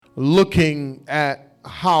looking at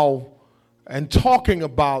how and talking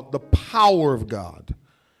about the power of God.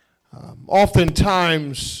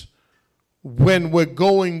 Oftentimes, when we're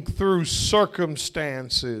going through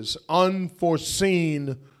circumstances,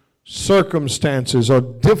 unforeseen circumstances or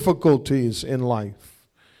difficulties in life,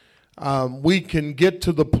 we can get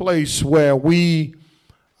to the place where we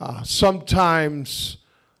sometimes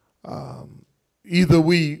either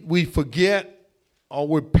we forget, or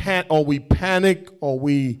we panic, or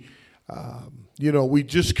we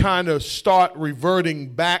just kind of start reverting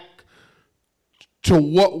back to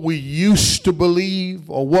what we used to believe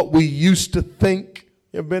or what we used to think.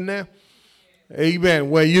 You ever been there?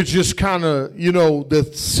 Amen. Where you just kind of,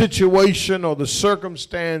 the situation or the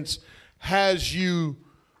circumstance has you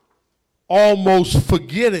almost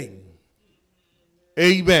forgetting,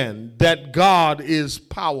 amen, that God is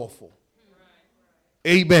powerful.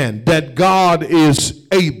 Amen. That God is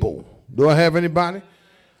able. Do I have anybody?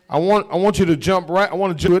 I want you to jump right. I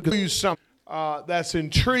want to tell you something that's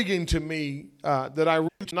intriguing to me that I read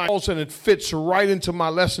tonight, and it fits right into my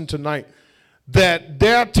lesson tonight. That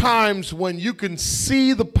there are times when you can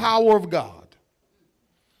see the power of God.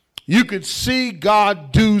 You could see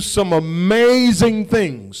God do some amazing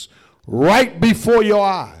things right before your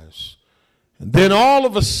eyes. And then all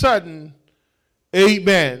of a sudden,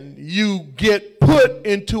 amen, you get put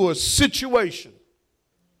into a situation.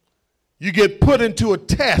 You get put into a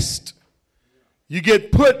test. You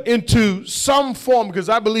get put into some form, because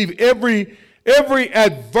I believe every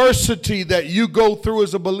adversity that you go through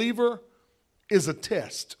as a believer is a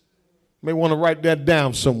test. You may want to write that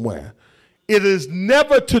down somewhere. It is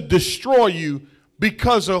never to destroy you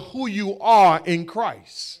because of who you are in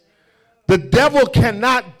Christ. The devil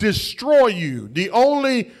cannot destroy you. The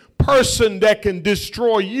only person that can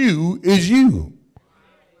destroy you is you.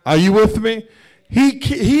 Are you with me? He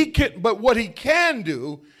can, but what he can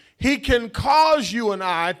do, he can cause you and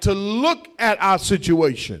I to look at our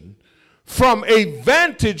situation from a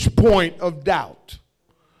vantage point of doubt,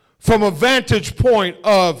 from a vantage point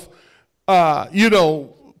of,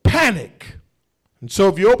 panic. And so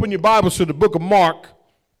if you open your Bibles to the book of Mark,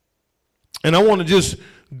 and I want to just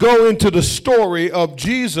go into the story of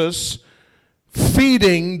Jesus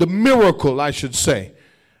feeding, the miracle, I should say.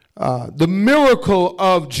 The miracle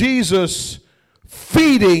of Jesus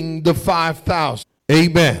feeding the 5,000.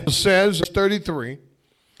 Amen. It says, 33,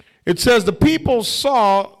 it says, the people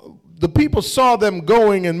saw them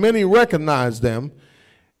going, and many recognized them,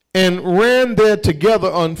 and ran there together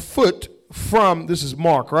on foot from, this is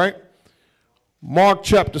Mark, right? Mark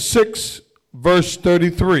chapter 6, verse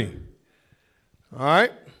 33. All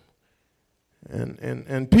right?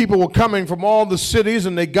 And people were coming from all the cities,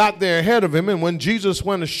 and they got there ahead of him. And when Jesus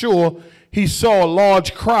went ashore, he saw a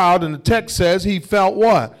large crowd, and the text says he felt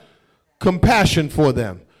what? Compassion for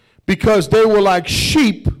them, because they were like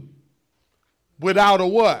sheep without a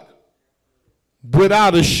what?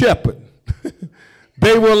 Without a shepherd.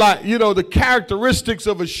 They were like, the characteristics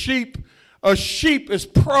of a sheep is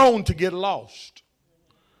prone to get lost.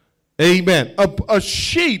 Amen. A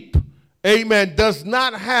sheep, amen, does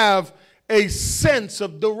not have a sense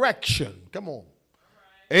of direction. Come on.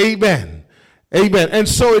 Amen. Amen. And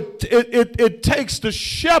so it takes the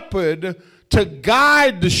shepherd to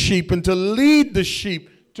guide the sheep and to lead the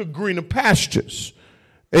sheep to greener pastures.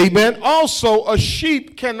 Amen. Also, a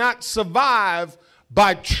sheep cannot survive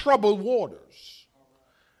by troubled waters.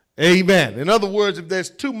 Amen. In other words, if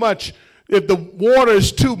the water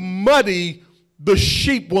is too muddy, the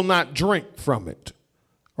sheep will not drink from it.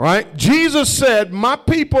 Right? Jesus said, my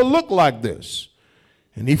people look like this.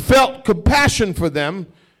 And he felt compassion for them,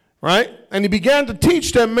 right? And he began to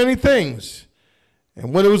teach them many things.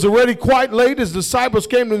 And when it was already quite late, his disciples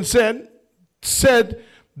came and said,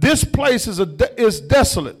 this place is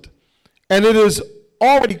desolate, and it is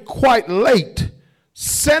already quite late.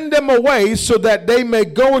 Send them away so that they may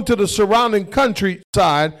go into the surrounding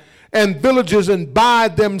countryside and villages and buy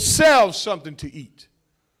themselves something to eat.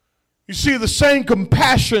 You see, the same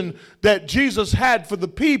compassion that Jesus had for the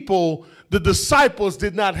people, the disciples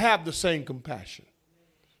did not have the same compassion.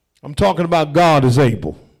 I'm talking about God is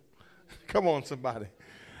able. Come on, somebody.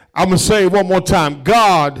 I'm going to say it one more time.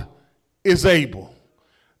 God is able.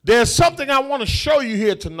 There's something I want to show you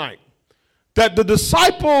here tonight. That the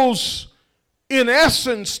disciples, in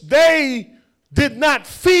essence, they did not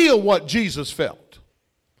feel what Jesus felt.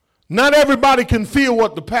 Not everybody can feel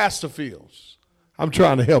what the pastor feels. I'm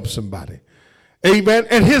trying to help somebody. Amen.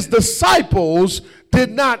 And his disciples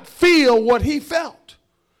did not feel what he felt.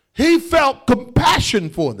 He felt compassion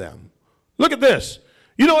for them. Look at this.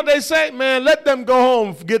 You know what they say? Man, let them go home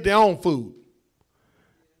and get their own food.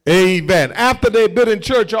 Amen. After they'd been in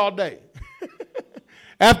church all day,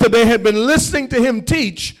 after they had been listening to him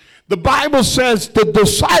teach, the Bible says, the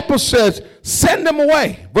disciple says, send them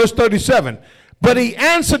away. Verse 37. But he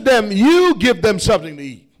answered them, you give them something to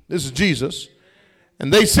eat. This is Jesus.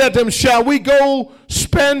 And they said to him, shall we go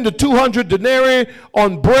spend the 200 denarii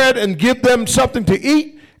on bread and give them something to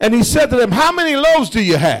eat? And he said to them, how many loaves do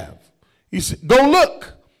you have? He said, go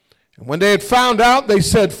look. And when they had found out, they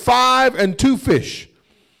said 5 and 2 fish.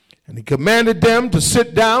 And he commanded them to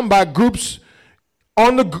sit down by groups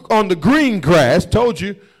on the green grass. Told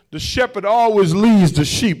you, the shepherd always leads the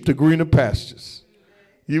sheep to greener pastures.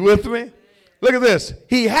 You with me? Look at this.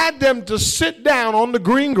 He had them to sit down on the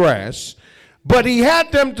green grass, but he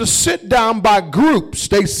had them to sit down by groups.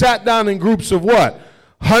 They sat down in groups of what?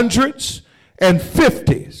 Hundreds and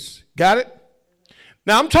 50s. Got it?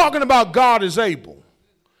 Now I'm talking about God is able.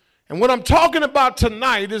 And what I'm talking about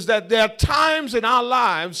tonight is that there are times in our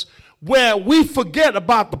lives where we forget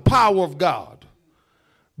about the power of God.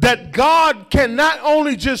 That God can not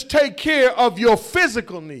only just take care of your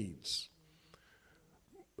physical needs,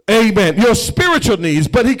 amen, your spiritual needs,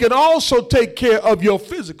 but he can also take care of your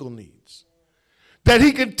physical needs. That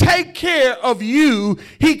he can take care of you,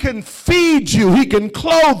 he can feed you, he can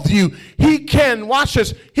clothe you, he can, watch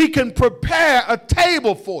this, he can prepare a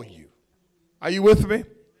table for you. Are you with me?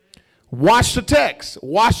 Watch the text.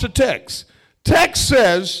 Watch the text. Text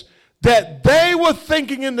says that they were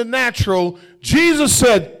thinking in the natural. Jesus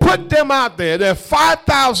said, put them out there. There are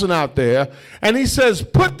 5,000 out there. And he says,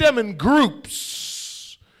 put them in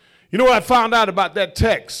groups. You know what I found out about that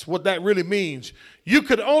text, what that really means? You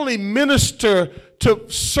could only minister to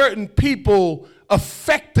certain people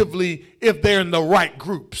effectively if they're in the right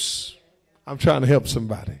groups. I'm trying to help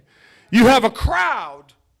somebody. You have a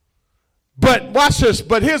crowd, but watch this.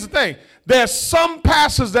 But here's the thing. There's some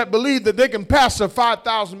pastors that believe that they can pastor a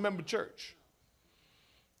 5,000 member church.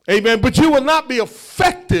 Amen. But you will not be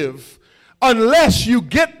effective unless you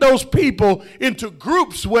get those people into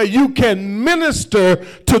groups where you can minister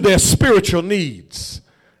to their spiritual needs.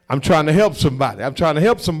 I'm trying to help somebody. I'm trying to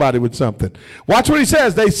help somebody with something. Watch what he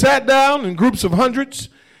says. They sat down in groups of hundreds,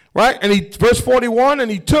 right? And verse 41,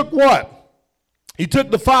 and he took what? He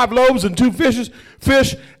took the 5 loaves and 2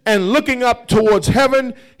 fish, and looking up towards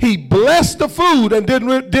heaven, he blessed the food and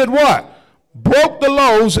did what? Broke the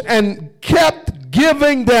loaves and kept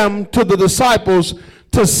giving them to the disciples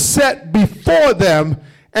to set before them,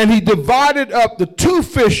 and he divided up the 2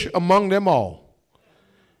 fish among them all.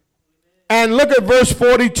 And look at verse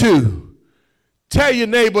 42. Tell your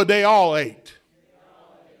neighbor they all ate.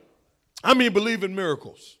 How many believe in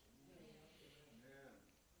miracles?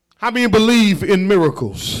 How many believe in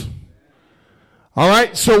miracles? All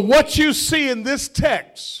right, so what you see in this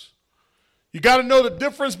text, you got to know the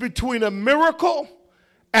difference between a miracle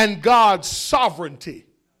and God's sovereignty,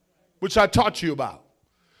 which I taught you about.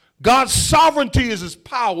 God's sovereignty is his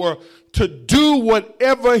power to do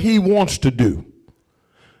whatever he wants to do.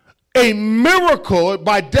 A miracle,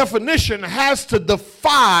 by definition, has to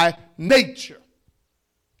defy nature.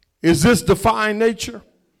 Is this defying nature?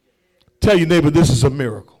 Tell your neighbor this is a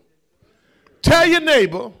miracle. Tell your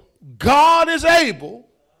neighbor, God is able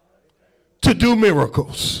to do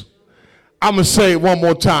miracles. I'm going to say it one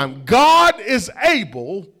more time. God is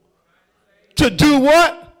able to do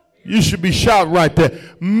what? You should be shouting right there.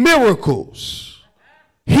 Miracles.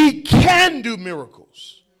 He can do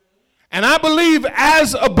miracles. And I believe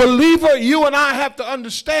as a believer, you and I have to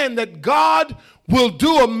understand that God will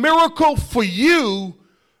do a miracle for you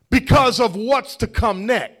because of what's to come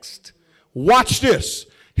next. Watch this.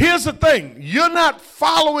 Here's the thing. You're not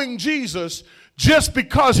following Jesus just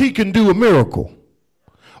because he can do a miracle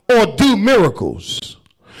or do miracles.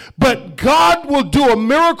 But God will do a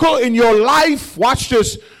miracle in your life, watch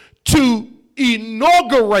this, to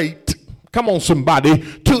inaugurate, come on somebody,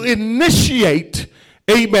 to initiate,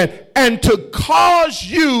 amen, and to cause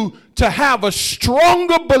you to have a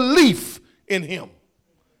stronger belief in him.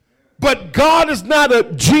 But God is not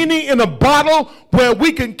a genie in a bottle where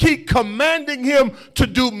we can keep commanding him to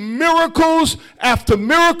do miracles after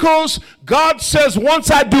miracles. God says once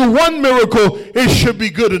I do one miracle, it should be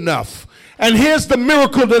good enough. And here's the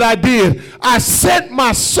miracle that I did. I sent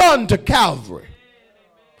my son to Calvary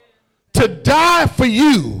to die for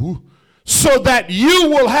you so that you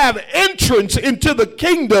will have entrance into the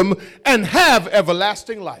kingdom and have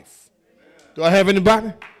everlasting life. Do I have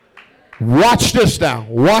anybody? Watch this now.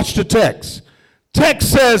 Watch the text.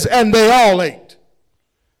 Text says, and they all ate.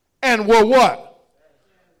 And were what?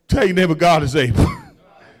 Tell your neighbor, God is able.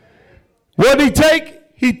 What did he take?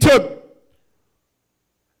 He took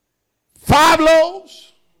 5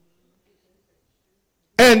 loaves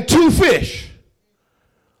and 2 fish.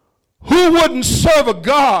 Who wouldn't serve a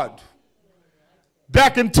God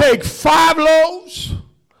that can take 5 loaves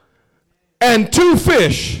and 2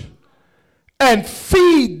 fish and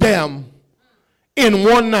feed them in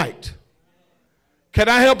one night? Can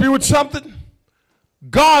I help you with something?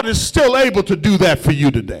 God is still able to do that for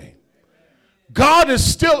you today. God is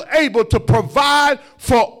still able to provide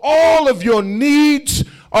for all of your needs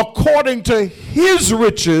according to his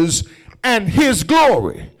riches and his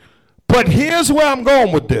glory. But here's where I'm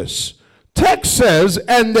going with this. Text says,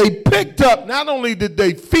 and they picked up, not only did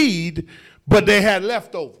they feed, but they had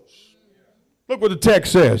leftovers. Look what the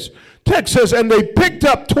text says. Text says, and they picked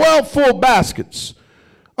up 12 full baskets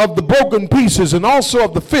of the broken pieces and also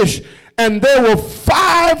of the fish, and there were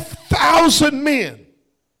 5,000 men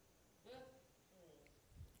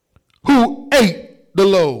who ate the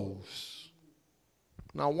loaves.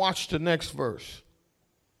 Now watch the next verse.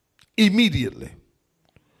 Immediately.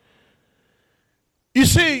 You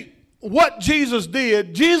see, what Jesus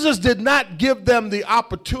did not give them the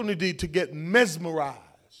opportunity to get mesmerized,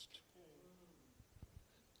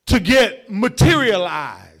 to get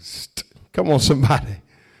materialized. Come on, somebody.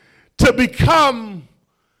 To become,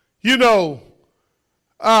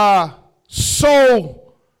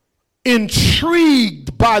 so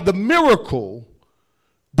intrigued by the miracle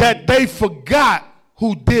that they forgot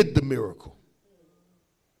who did the miracle.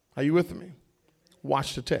 Are you with me?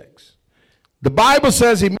 Watch the text. The Bible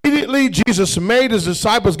says immediately Jesus made his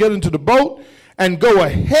disciples get into the boat and go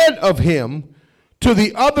ahead of him to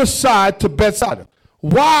the other side to Bethsaida,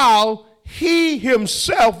 while he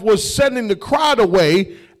himself was sending the crowd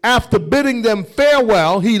away. After bidding them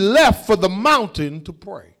farewell, he left for the mountain to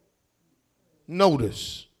pray.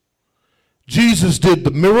 Notice, Jesus did the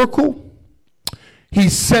miracle. He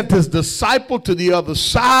sent his disciple to the other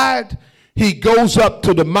side. He goes up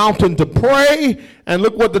to the mountain to pray. And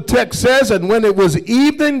look what the text says. And when it was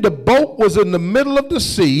evening, the boat was in the middle of the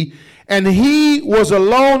sea, and he was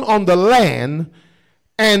alone on the land.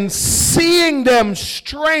 And seeing them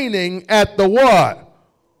straining at the what?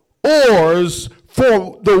 Oars,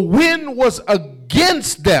 for the wind was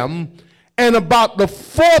against them, and about the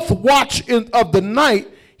 4th watch of the night,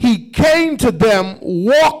 he came to them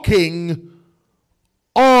walking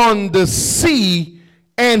on the sea,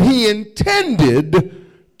 and he intended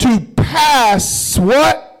to pass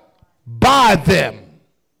what? By them.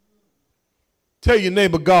 Tell your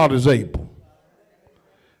neighbor, God is able.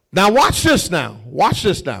 Now watch this now. Watch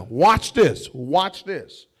this now. Watch this. Watch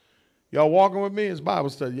this. Y'all walking with me? It's Bible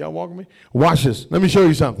study. Y'all walking with me? Watch this. Let me show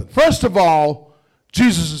you something. First of all,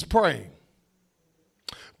 Jesus is praying.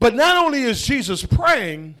 But not only is Jesus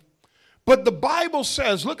praying, but the Bible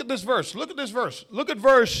says, look at this verse. Look at this verse. Look at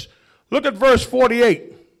verse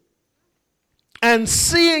 48. And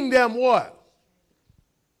seeing them what?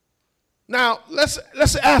 Now, let's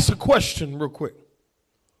ask a question real quick.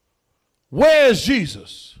 Where is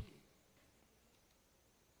Jesus?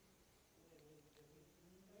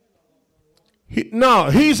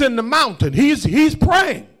 He's in the mountain. He's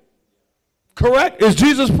praying. Correct? Is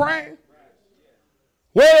Jesus praying?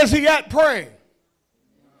 Where is he at praying?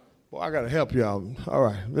 Well, I got to help y'all. All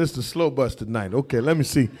right. This is the slow bus tonight. Okay, let me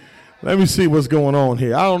see. Let me see what's going on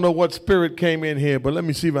here. I don't know what spirit came in here, but let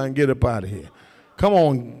me see if I can get up out of here. Come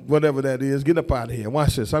on, whatever that is, get up out of here.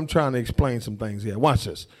 Watch this. I'm trying to explain some things here. Watch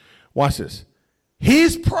this. Watch this.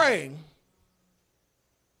 He's praying,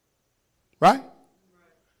 right?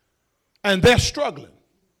 And they're struggling.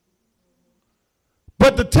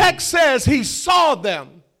 But the text says he saw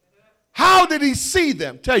them. How did he see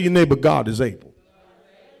them? Tell your neighbor, God is able.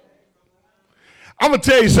 I'm going to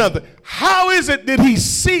tell you something. How did he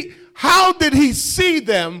see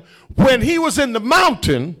them when he was in the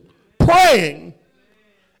mountain praying,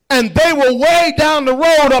 and they were way down the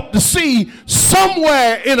road up the sea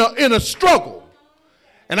somewhere in a struggle?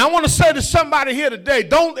 And I want to say to somebody here today,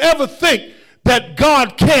 don't ever think that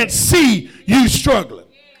God can't see you struggling.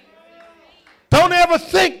 Don't ever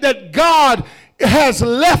think that God has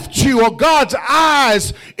left you or God's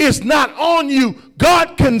eyes is not on you.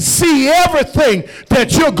 God can see everything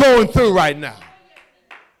that you're going through right now.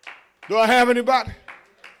 Do I have anybody?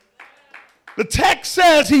 The text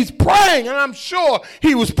says he's praying, and I'm sure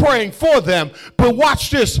he was praying for them. But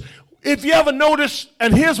watch this. If you ever notice,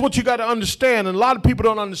 and here's what you got to understand, and a lot of people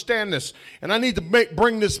don't understand this, and I need to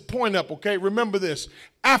bring this point up, okay? Remember this.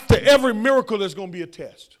 After every miracle, there's going to be a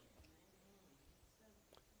test.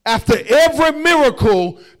 After every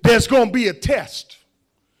miracle, there's going to be a test.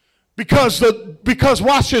 Because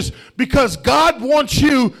watch this, because God wants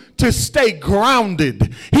you to stay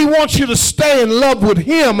grounded. He wants you to stay in love with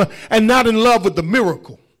him and not in love with the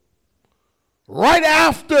miracle. Right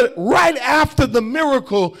after the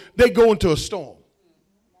miracle, they go into a storm.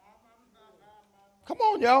 Come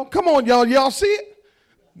on, y'all. Come on, y'all. Y'all see it?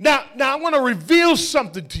 Now I want to reveal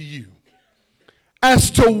something to you as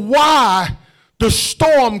to why the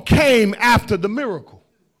storm came after the miracle.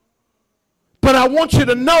 But I want you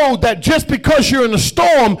to know that just because you're in a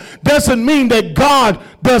storm doesn't mean that God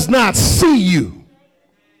does not see you.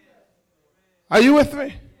 Are you with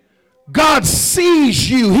me? God sees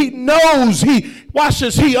you. He knows. Watch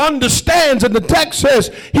this. He understands. And the text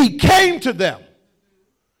says he came to them.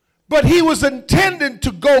 But he was intending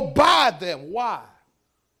to go by them. Why?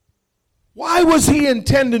 Why was he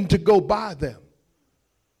intending to go by them?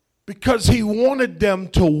 Because he wanted them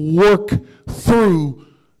to work through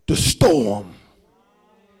the storm.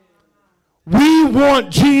 We want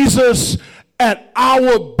Jesus at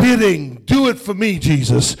our bidding. Do it for me,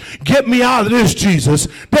 Jesus. Get me out of this, Jesus.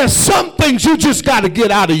 There's some things you just got to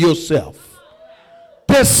get out of yourself.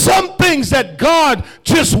 There's some things that God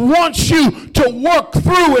just wants you to work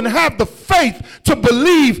through and have the faith to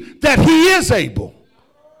believe that he is able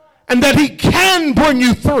and that he can bring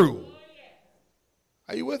you through.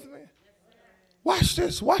 Are you with me? Watch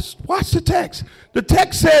this. Watch the text. The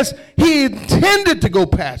text says he intended to go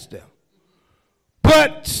past them.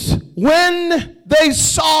 But when they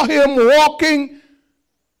saw him walking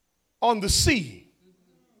on the sea.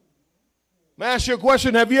 May I ask you a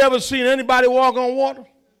question? Have you ever seen anybody walk on water?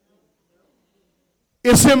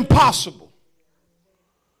 It's impossible.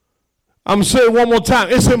 I'm going to say it one more time.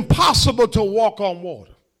 It's impossible to walk on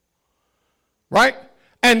water. Right?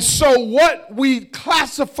 And so what we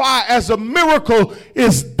classify as a miracle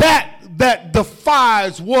is that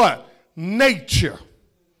defies what? Nature.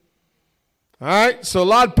 All right, so a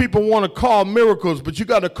lot of people want to call miracles, but you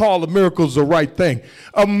got to call the miracles the right thing.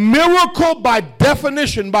 A miracle, by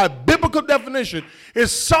definition, by biblical definition,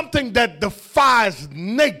 is something that defies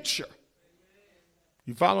nature.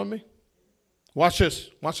 You follow me? Watch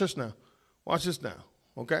this. Watch this now. Watch this now,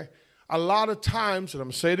 okay? A lot of times, and I'm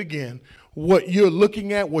going to say it again, what you're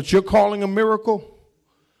looking at, what you're calling a miracle,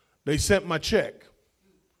 they sent my check.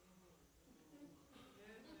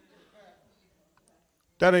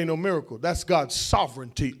 That ain't no miracle. That's God's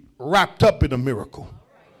sovereignty wrapped up in a miracle.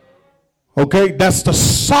 Okay? That's the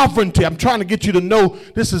sovereignty. I'm trying to get you to know,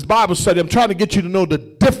 this is Bible study. I'm trying to get you to know the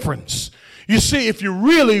difference. You see,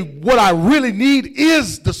 what I really need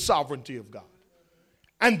is the sovereignty of God.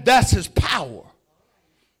 And that's his power.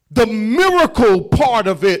 The miracle part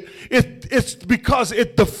of it's because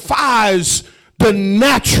it defies the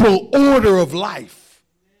natural order of life.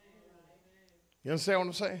 You understand what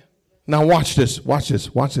I'm saying? Now watch this, watch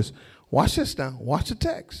this, watch this. Watch this now, watch the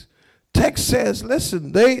text. Text says,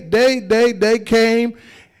 listen, they came,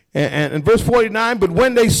 and in verse 49, but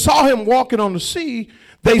when they saw him walking on the sea,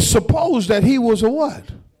 they supposed that he was a what?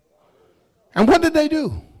 And what did they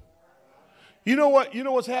do? You know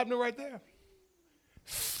what's happening right there?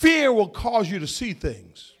 Fear will cause you to see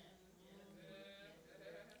things.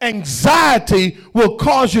 Anxiety will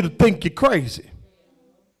cause you to think you're crazy.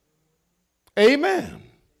 Amen.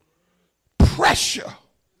 Pressure.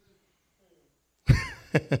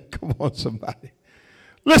 Come on, somebody.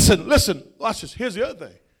 Listen, watch this. Here's the other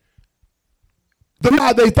thing.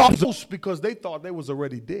 They thought it was because they thought they was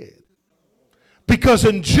already dead. Because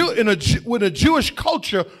in a Jewish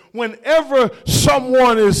culture, whenever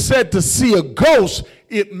someone is said to see a ghost,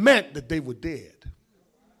 it meant that they were dead.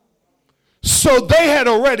 So they had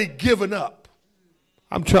already given up.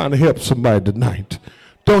 I'm trying to help somebody tonight.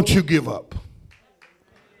 Don't you give up.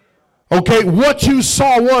 Okay, what you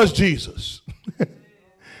saw was Jesus.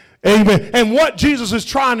 Amen. And what Jesus is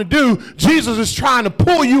trying to do, Jesus is trying to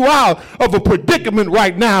pull you out of a predicament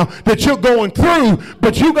right now that you're going through,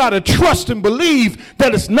 but you got to trust and believe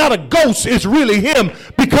that it's not a ghost, it's really him,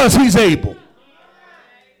 because he's able.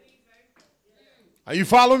 Are you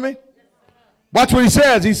following me? Watch what he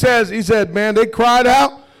says. He said, man, they cried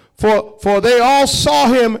out, for they all saw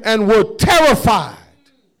him and were terrified.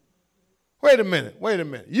 Wait a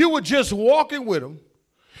minute. You were just walking with him.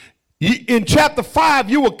 In chapter 5,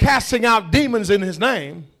 you were casting out demons in his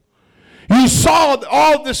name. You saw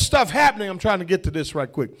all this stuff happening. I'm trying to get to this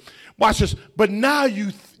right quick. Watch this. But now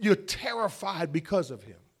you're terrified because of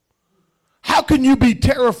him. How can you be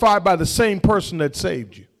terrified by the same person that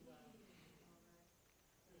saved you?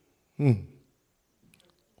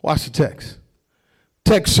 Watch the text.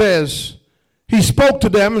 Text says, he spoke to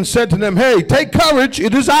them and said to them, hey, take courage.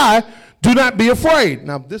 It is I. Do not be afraid.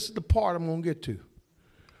 Now, this is the part I'm going to get to.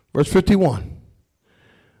 Verse 51.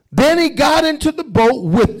 Then he got into the boat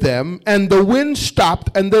with them, and the wind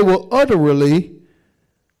stopped, and they were utterly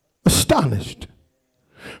astonished.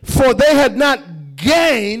 For they had not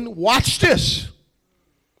gain, watch this,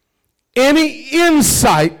 any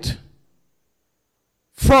insight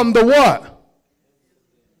from the what?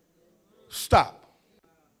 Stop.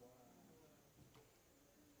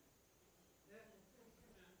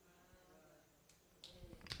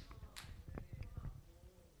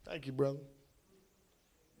 Thank you, brother.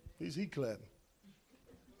 He clapping.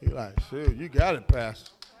 He like, shit, you got it,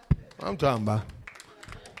 Pastor. I'm talking about.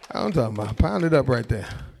 Pound it up right there.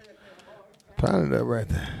 Pound it up right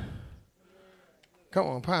there. Come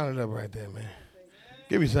on, pound it up right there, man.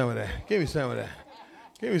 Give me some of that. Give me some of that.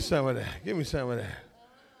 Give me some of that. Give me some of that.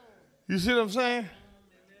 You see what I'm saying?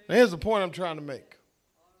 Now here's the point I'm trying to make.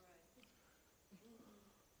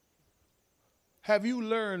 Have you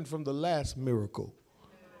learned from the last miracle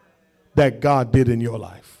that God did in your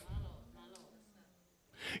life?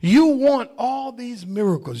 You want all these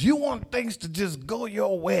miracles. You want things to just go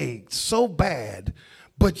your way so bad,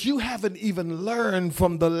 but you haven't even learned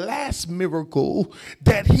from the last miracle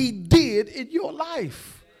that he did in your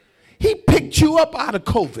life. He picked you up out of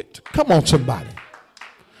COVID. Come on, somebody.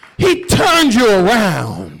 He turned you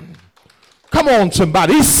around. Come on,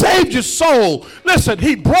 somebody. He saved your soul. Listen,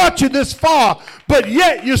 he brought you this far, but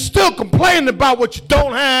yet you're still complaining about what you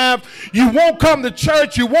don't have. You won't come to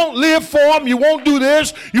church. You won't live for him. You won't do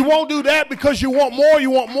this. You won't do that because you want more.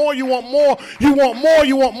 You want more. You want more. You want more.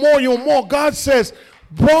 You want more. You want more. God says,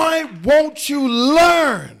 why won't you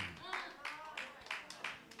learn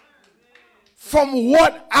from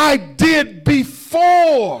what I did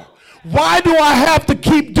before? Why do I have to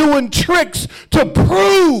keep doing tricks to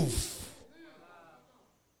prove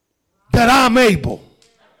that I'm able?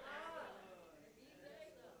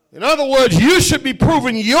 In other words, you should be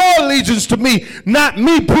proving your allegiance to me, not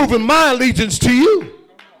me proving my allegiance to you.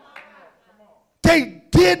 They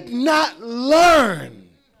did not learn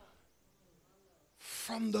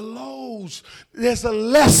from the lows. There's a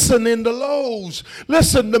lesson in the lows.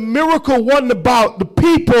 Listen, the miracle wasn't about the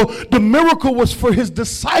people. The miracle was for his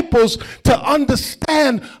disciples to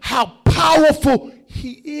understand how powerful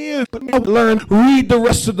he is. But read the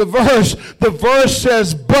rest of the verse. The verse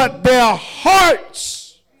says, but their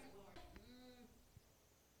hearts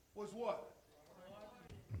was what?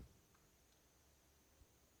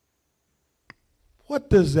 What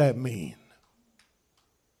does that mean?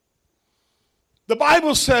 The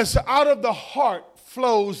Bible says out of the heart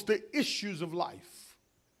flows the issues of life.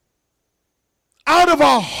 Out of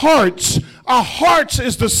our hearts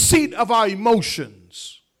is the seat of our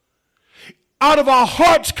emotions. Out of our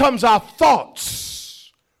hearts comes our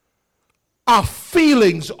thoughts, our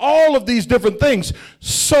feelings, all of these different things.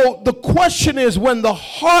 So the question is, when the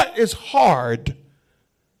heart is hard,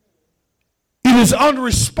 it is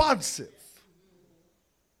unresponsive.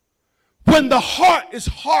 When the heart is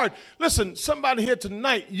hard, listen, somebody here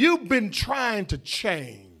tonight, you've been trying to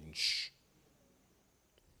change.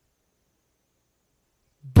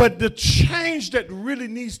 But the change that really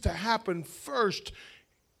needs to happen first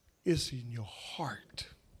is in your heart.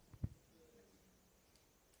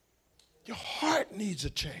 Your heart needs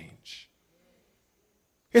a change.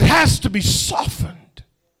 It has to be softened.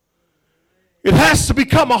 It has to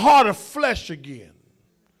become a heart of flesh again,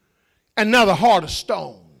 and not a heart of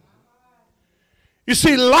stone. You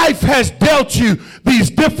see, life has dealt you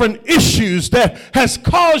these different issues that has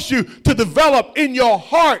caused you to develop in your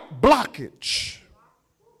heart blockage.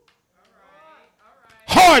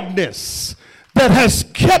 Hardness that has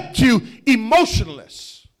kept you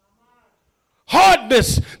emotionless.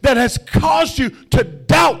 Hardness that has caused you to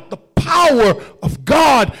doubt the power of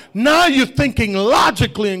God. Now you're thinking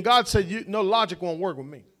logically, and God said, no, logic won't work with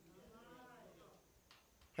me.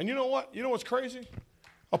 And you know what? You know what's crazy?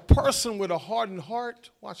 A person with a hardened heart,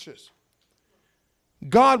 watch this.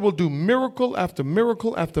 God will do miracle after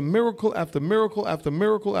miracle after miracle after miracle after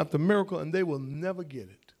miracle after miracle, and they will never get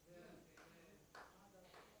it.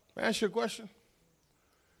 May I ask you a question?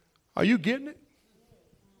 Are you getting it?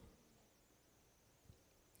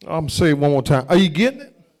 I'm saying it one more time. Are you getting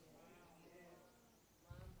it?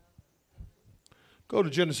 Go to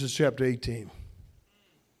Genesis chapter 18.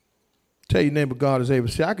 Tell your neighbor God is able.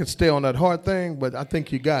 See, I could stay on that hard thing, but I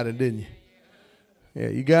think you got it, didn't you? Yeah,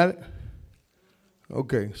 you got it?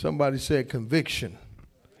 Okay, somebody said conviction.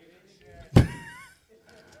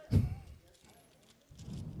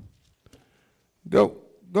 Go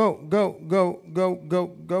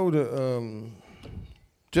to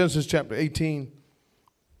Genesis chapter 18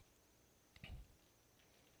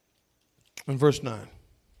 and verse 9.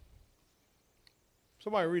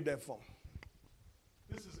 Somebody read that for me.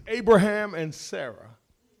 This is Abraham and Sarah.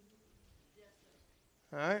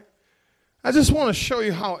 All right? I just want to show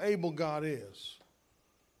you how able God is.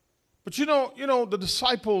 But the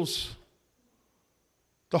disciples,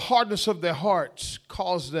 the hardness of their hearts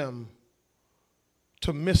caused them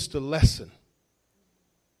to miss the lesson.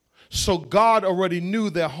 So God already knew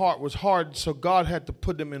their heart was hard, so God had to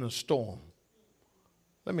put them in a storm.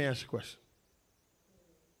 Let me ask you a question.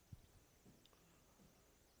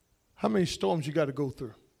 How many storms you got to go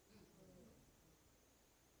through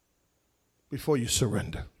before you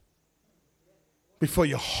surrender? Before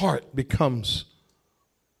your heart becomes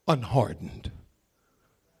unhardened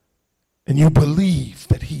and you believe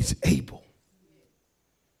that he's able.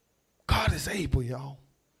 God is able, y'all.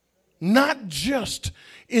 Not just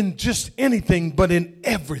in just anything, but in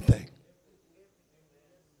everything.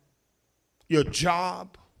 Your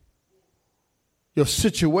job, your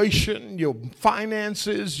situation, your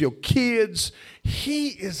finances, your kids. He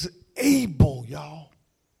is able, y'all.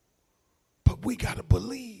 But we got to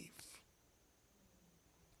believe.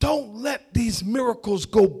 Don't let these miracles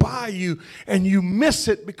go by you and you miss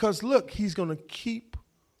it because, look, he's going to keep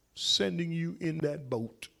sending you in that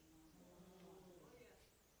boat.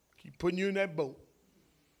 Keep putting you in that boat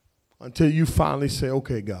until you finally say,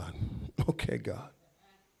 okay, God. Okay, God.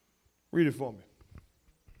 Read it for me.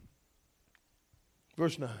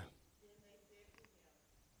 Verse 9.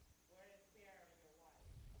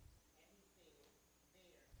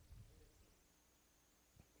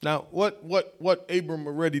 Now, what Abram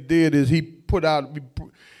already did is he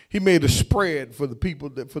made a spread for the people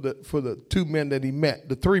for the two men that he met,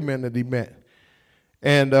 the three men that he met,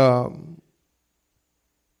 and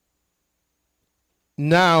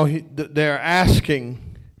now they're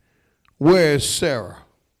asking, where is Sarah?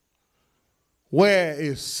 Where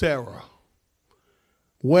is Sarah?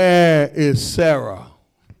 Where is Sarah?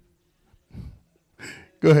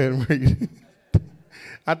 Go ahead and read it.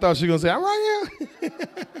 I thought she was going to say, I'm right here.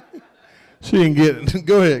 She didn't get it.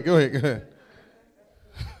 Go ahead.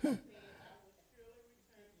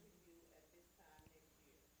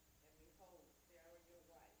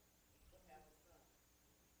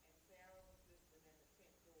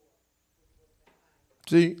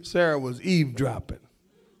 See, Sarah was eavesdropping.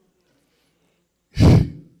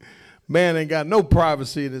 Man ain't got no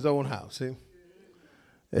privacy in his own house. See?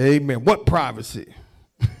 Amen. What privacy?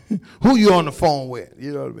 Who you on the phone with?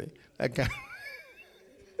 You know what I mean? That kind.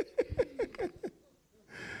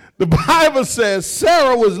 The Bible says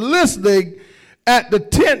Sarah was listening at the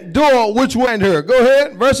tent door which went her. Go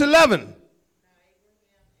ahead, verse 11.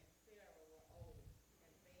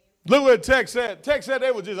 Look what the text said. The text said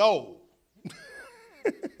they were just old.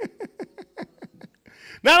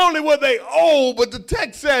 Not only were they old, but the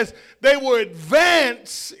text says they were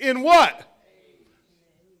advanced in what?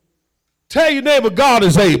 Tell your neighbor, God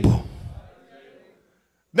is able.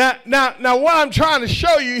 Now, what I'm trying to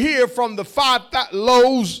show you here from the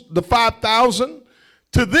 5,000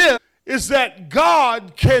 to this is that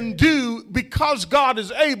God can do, because God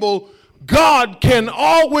is able, God can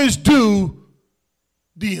always do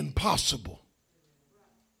the impossible.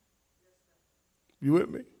 You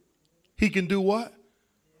with me? He can do what?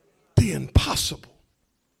 The impossible.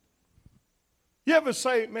 You ever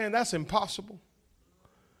say, man, that's impossible?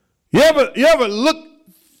 You ever look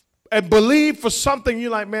and believe for something, you're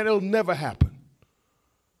like, man, it'll never happen.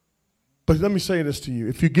 But let me say this to you.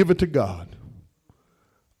 If you give it to God,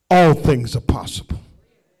 all things are possible.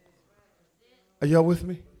 Are y'all with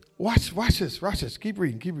me? Watch this. Keep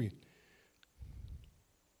reading.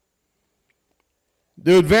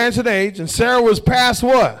 The advance in age, and Sarah was past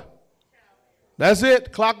what? That's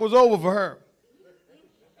it. Clock was over for her.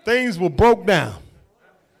 Things were broke down.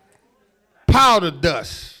 Powder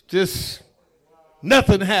dust. Just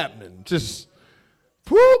nothing happening. Just,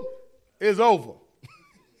 whoop, it's over.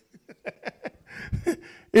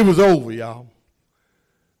 It was over, y'all.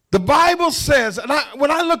 The Bible says, and when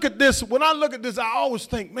I look at this, I always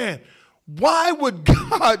think, man, why would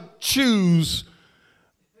God choose?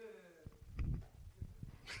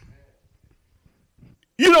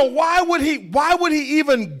 Why would he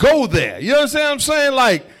even go there? You understand what I'm saying?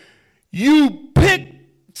 Like, you pick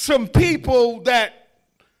some people that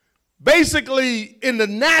basically in the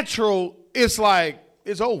natural, it's like,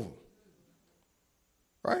 it's over.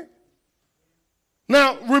 Right?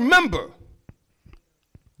 Now, remember,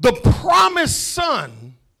 the promised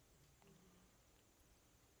son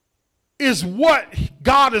is what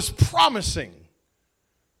God is promising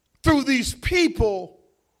through these people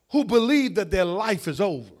who believe that their life is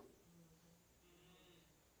over.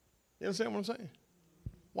 You understand what I'm saying?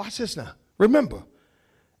 Watch this now. Remember,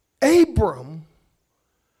 Abram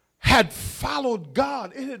had followed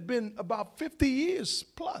God. It had been about 50 years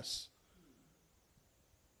plus.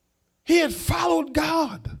 He had followed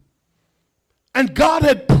God. And God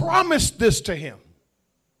had promised this to him.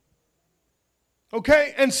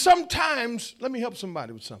 Okay? And sometimes, let me help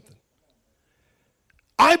somebody with something.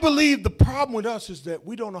 I believe the problem with us is that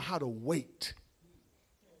we don't know how to wait.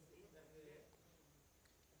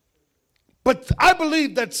 But I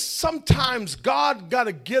believe that sometimes God got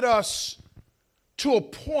to get us to a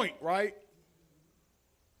point, right,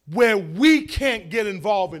 where we can't get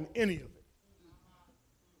involved in any of it.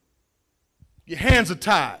 Your hands are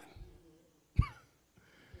tied.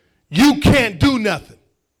 You can't do nothing.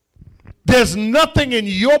 There's nothing in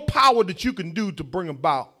your power that you can do to bring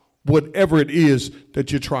about whatever it is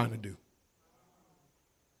that you're trying to do.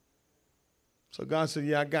 So God said,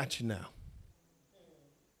 yeah, I got you now.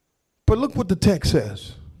 But look what the text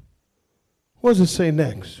says. What does it say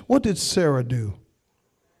next? What did Sarah do?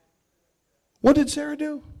 What did Sarah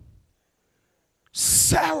do?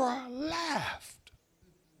 Sarah laughed.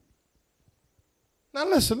 Now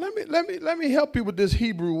listen, let me help you with this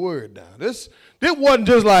Hebrew word now. This wasn't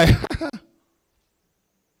just like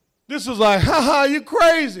this was like, haha, you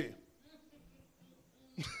crazy.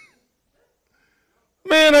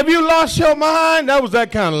 Man, have you lost your mind? That was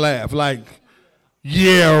that kind of laugh. Like,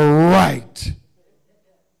 yeah, right.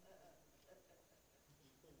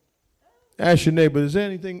 Ask your neighbor, is there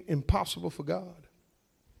anything impossible for God?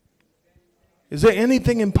 Is there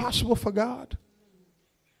anything impossible for God?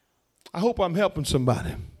 I hope I'm helping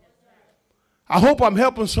somebody. I hope I'm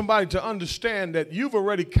helping somebody to understand that you've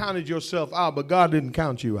already counted yourself out, but God didn't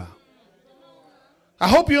count you out. I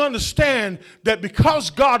hope you understand that because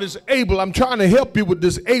God is able, I'm trying to help you with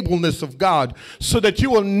this ableness of God so that you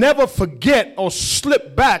will never forget or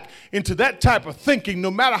slip back into that type of thinking. No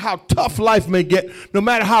matter how tough life may get, no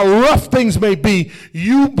matter how rough things may be,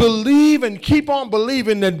 you believe and keep on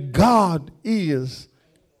believing that God is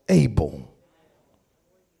able.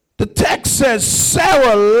 The text says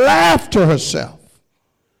Sarah laughed to herself,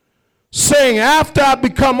 saying, after I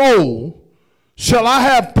become old, shall I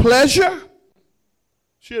have pleasure?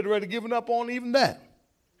 She had already given up on even that.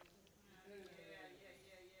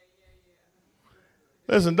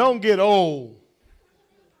 Listen, don't get old.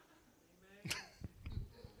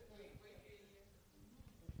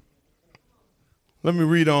 Let me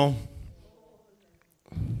read on.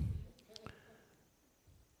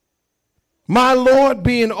 My Lord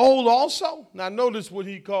being old also. Now notice what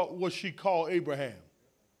she called Abraham.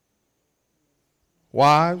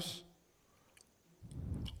 Wives.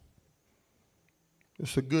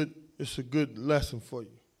 It's a good lesson for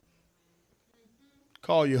you.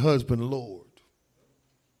 Call your husband Lord.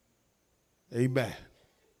 Amen.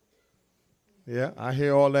 Yeah, I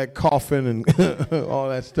hear all that coughing and all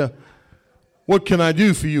that stuff. What can I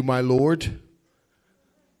do for you, my Lord?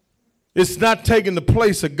 It's not taking the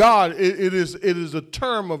place of God. It is a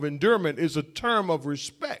term of endearment. It's a term of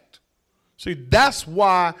respect. See, that's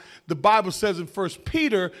why the Bible says in 1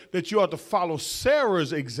 Peter that you ought to follow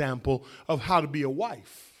Sarah's example of how to be a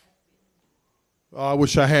wife. Oh, I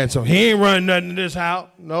wish I had some. He ain't running nothing in this house.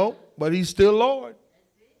 No, but he's still Lord.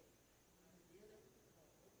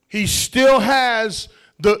 He still has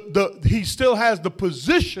the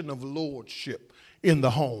position of lordship in the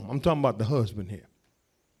home. I'm talking about the husband here.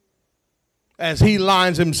 As he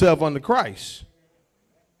lines himself under Christ.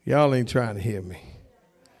 Y'all ain't trying to hear me.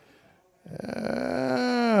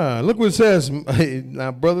 Look what it says.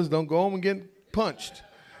 Now, brothers, don't go home and get punched.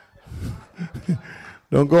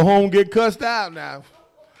 Don't go home and get cussed out now.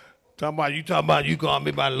 You call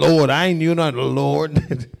me by the Lord. I ain't you not the Lord.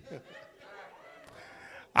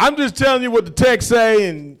 I'm just telling you what the text say,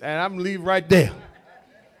 and I'm leaving right there.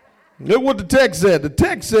 Look what the text said. The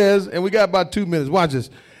text says, and we got about 2 minutes. Watch this.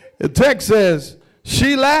 The text says,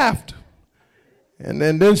 she laughed. And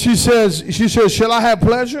then she says, shall I have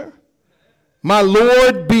pleasure? My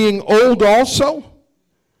Lord being old also,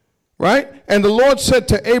 right? And the Lord said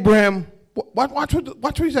to Abraham, watch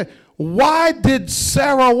what he said. Why did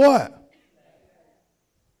Sarah what?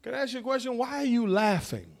 Can I ask you a question? Why are you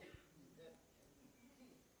laughing?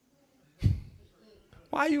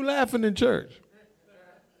 Why are you laughing in church?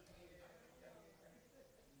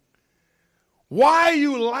 Why are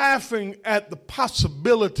you laughing at the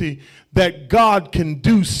possibility that God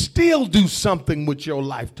can still do something with your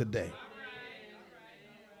life today?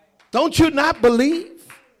 Don't you not believe?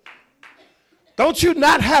 Don't you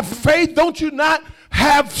not have faith? Don't you not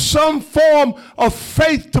have some form of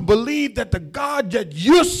faith to believe that the God that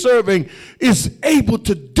you're serving is able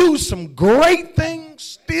to do some great things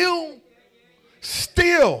still?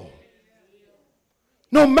 Still.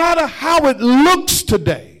 No matter how it looks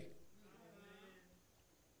today.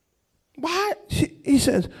 Why? He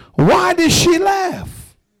says, why did she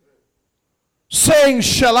laugh? saying,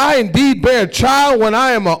 shall I indeed bear a child when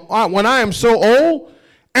I am so old?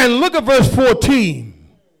 And look at verse 14.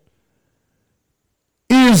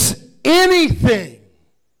 Is anything,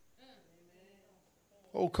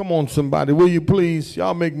 oh, come on, somebody, will you please?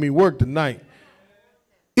 Y'all make me work tonight.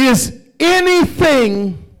 Is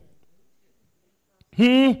anything,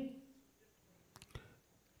 is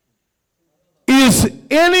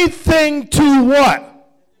anything too what?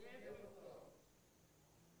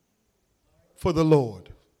 For the Lord.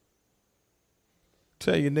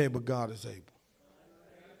 Tell your neighbor, God is able.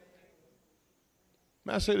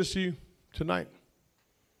 May I say this to you tonight?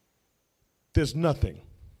 There's nothing.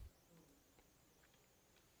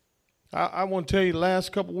 I want to tell you, the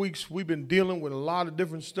last couple weeks, we've been dealing with a lot of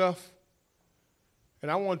different stuff.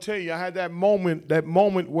 And I want to tell you, I had that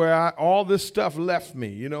moment where all this stuff left me.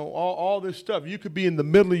 You know, all this stuff. You could be in the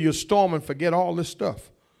middle of your storm and forget all this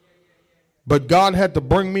stuff. But God had to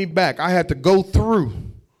bring me back. I had to go through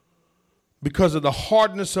because of the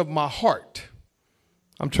hardness of my heart.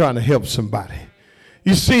 I'm trying to help somebody.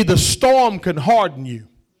 You see, the storm can harden you.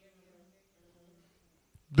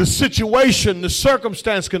 The situation, the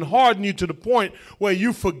circumstance can harden you to the point where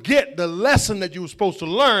you forget the lesson that you were supposed to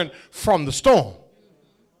learn from the storm.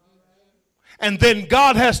 And then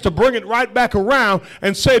God has to bring it right back around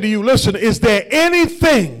and say to you, listen, is there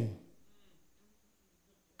anything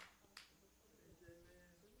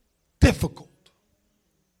difficult?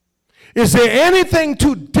 Is there anything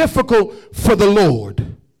too difficult for the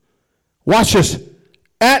Lord? Watch this.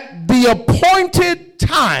 At the appointed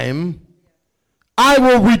time, I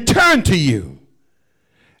will return to you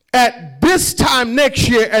at this time next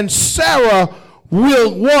year, and Sarah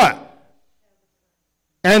will what?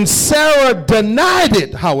 And Sarah denied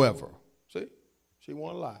it, however. See? She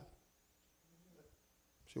won't lie.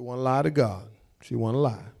 She won't lie to God. She won't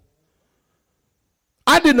lie.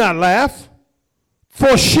 I did not laugh,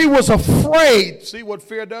 for she was afraid. See what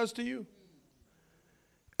fear does to you?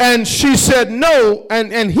 And she said no,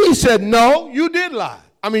 and he said, no, you did lie.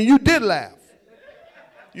 I mean, you did laugh.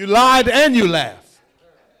 You lied and you laughed.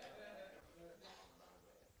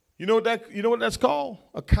 You know what that's called?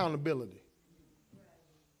 Accountability.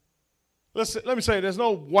 Let me say, there's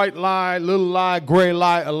no white lie, little lie, gray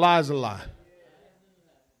lie. A lie's a lie.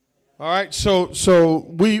 All right, so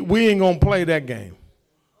we ain't gonna play that game.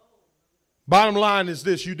 Bottom line is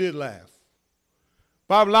this: you did laugh.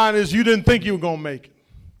 Bottom line is you didn't think you were gonna make it.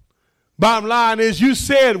 Bottom line is you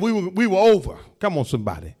said we were over. Come on,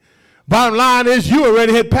 somebody. Bottom line is you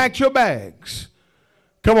already had packed your bags.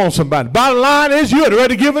 Come on, somebody. Bottom line is you had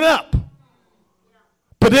already given up.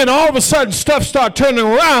 But then all of a sudden stuff started turning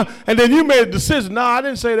around, and then you made a decision. No, I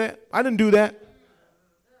didn't say that. I didn't do that.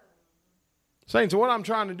 Saints, so what I'm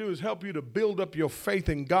trying to do is help you to build up your faith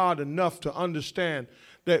in God enough to understand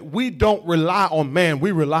that we don't rely on man,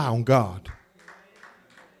 we rely on God.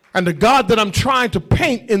 And the God that I'm trying to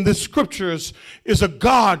paint in the scriptures is a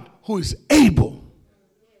God who is able.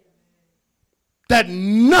 That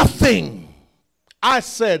nothing, I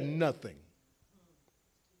said nothing.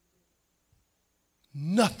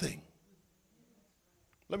 Nothing.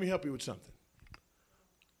 Let me help you with something.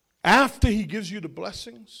 After he gives you the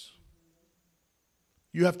blessings,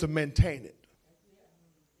 you have to maintain it.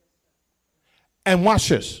 And watch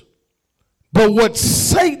this. But what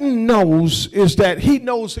Satan knows is that he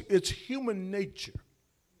knows it's human nature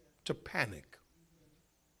to panic.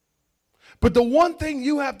 But the one thing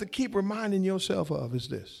you have to keep reminding yourself of is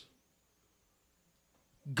this: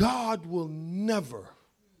 God will never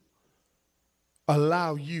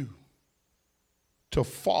allow you to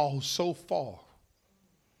fall so far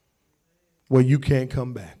where you can't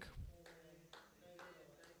come back.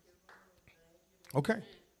 Okay?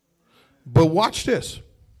 But watch this.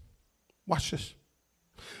 Watch this.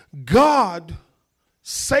 God,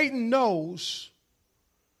 Satan knows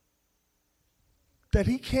that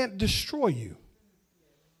he can't destroy you.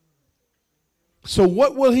 So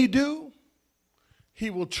what will he do? He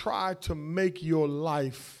will try to make your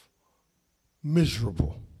life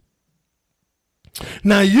miserable.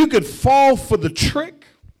 Now you could fall for the trick.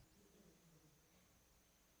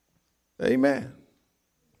 Amen.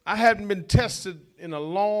 I hadn't been tested in a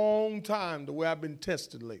long time the way I've been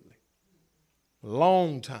tested lately. A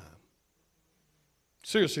long time.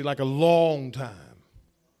 Seriously, like a long time.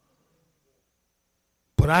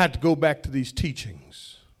 But I had to go back to these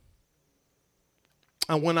teachings.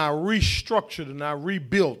 And when I restructured and I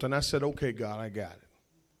rebuilt and I said, okay, God, I got it.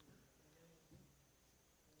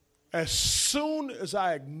 As soon as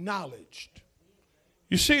I acknowledged,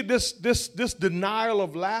 you see, this denial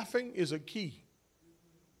of laughing is a key.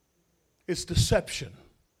 It's deception.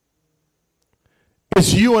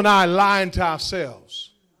 It's you and I lying to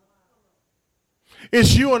ourselves.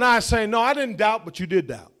 It's you and I saying, no, I didn't doubt, but you did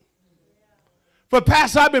doubt. But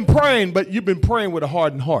Pastor, I've been praying, but you've been praying with a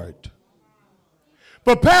hardened heart.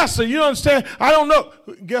 But Pastor, you don't understand, I don't know.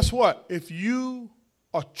 Guess what? If you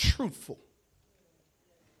are truthful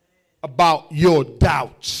about your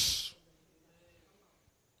doubts,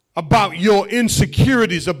 about your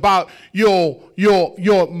insecurities, about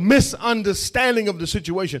your misunderstanding of the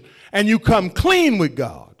situation, and you come clean with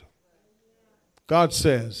God, God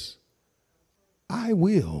says, I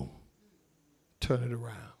will turn it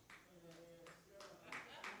around.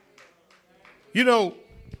 You know,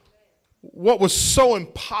 what was so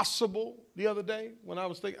impossible the other day when I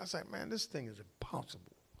was thinking, I said, man, this thing is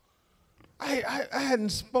impossible. I hadn't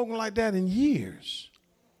spoken like that in years.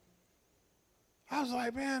 I was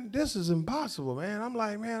like, man, this is impossible, man. I'm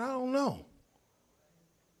like, man, I don't know.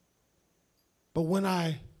 But when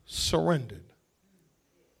I surrendered,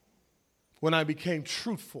 when I became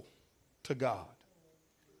truthful to God,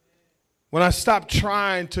 when I stopped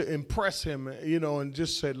trying to impress him, and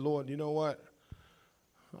just said, Lord, you know what?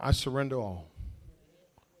 I surrender all.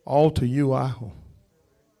 All to you I owe.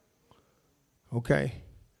 Okay?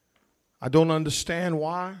 I don't understand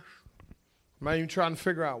why. I'm not even trying to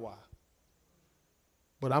figure out why.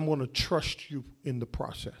 But I'm going to trust you in the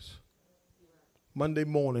process. Monday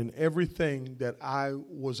morning, everything that I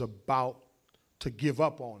was about to give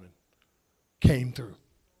up on came through.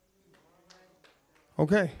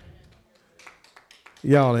 Okay?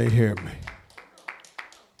 Y'all ain't hear me.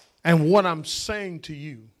 And what I'm saying to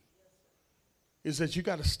you is that you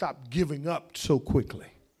got to stop giving up so quickly.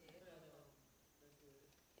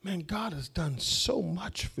 Man, God has done so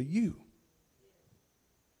much for you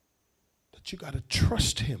that you got to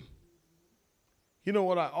trust him. You know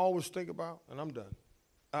what I always think about? And I'm done.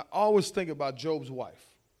 I always think about Job's wife.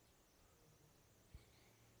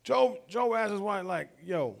 Job asked his wife, like,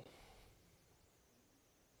 yo,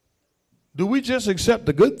 do we just accept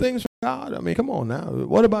the good things from God? I mean, come on now.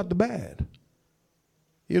 What about the bad?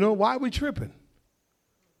 Why are we tripping?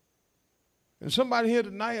 And somebody here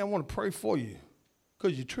tonight, I want to pray for you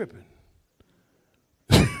because you're tripping.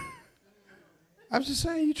 I'm just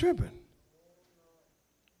saying you're tripping.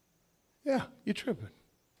 Yeah, you're tripping.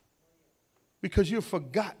 Because you've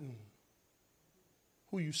forgotten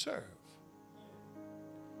who you serve.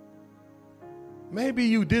 Maybe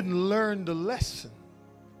you didn't learn the lesson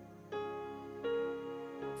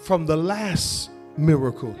from the last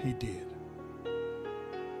miracle he did.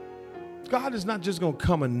 God is not just going to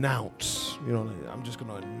come announce, I'm just going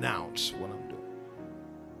to announce what I'm doing.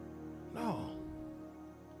 No.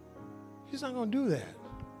 He's not going to do that.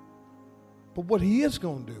 But what he is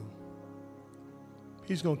going to do,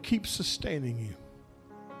 he's going to keep sustaining you.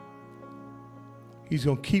 He's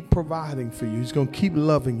going to keep providing for you. He's going to keep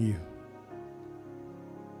loving you.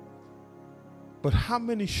 But how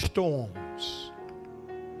many storms?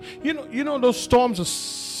 You know those storms are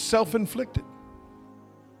self-inflicted.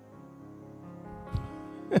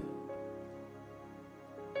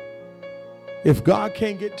 If God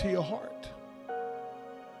can't get to your heart,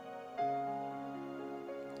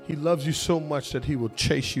 he loves you so much that he will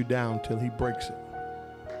chase you down till he breaks it.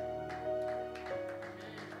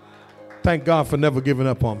 Thank God for never giving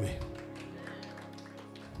up on me.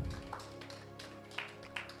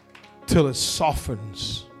 Till it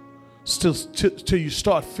softens. Till you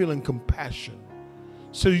start feeling compassion.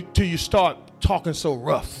 Till you start talking so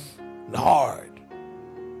rough and hard.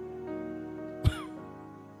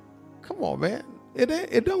 Come on, man.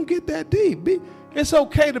 It don't get that deep. It's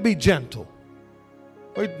okay to be gentle.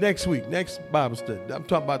 Wait, next week, next Bible study, I'm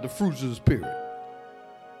talking about the fruits of the Spirit.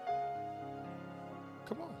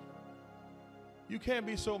 Come on. You can't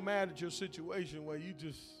be so mad at your situation where you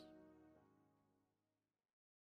just